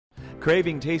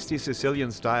Craving tasty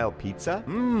Sicilian-style pizza?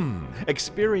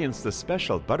 Experience the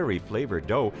special buttery flavored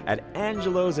dough at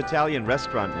Angelo's Italian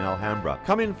restaurant in Alhambra.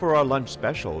 Come in for our lunch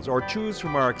specials or choose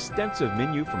from our extensive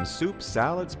menu from soups,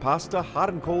 salads, pasta, hot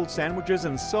and cold sandwiches,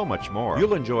 and so much more.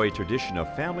 You'll enjoy a tradition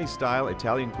of family-style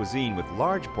Italian cuisine with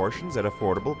large portions at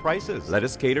affordable prices. Let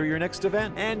us cater your next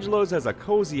event. Angelo's has a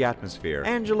cozy atmosphere.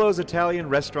 Angelo's Italian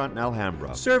restaurant in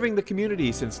Alhambra, serving the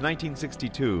community since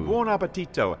 1962. Buon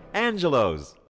appetito, Angelo's!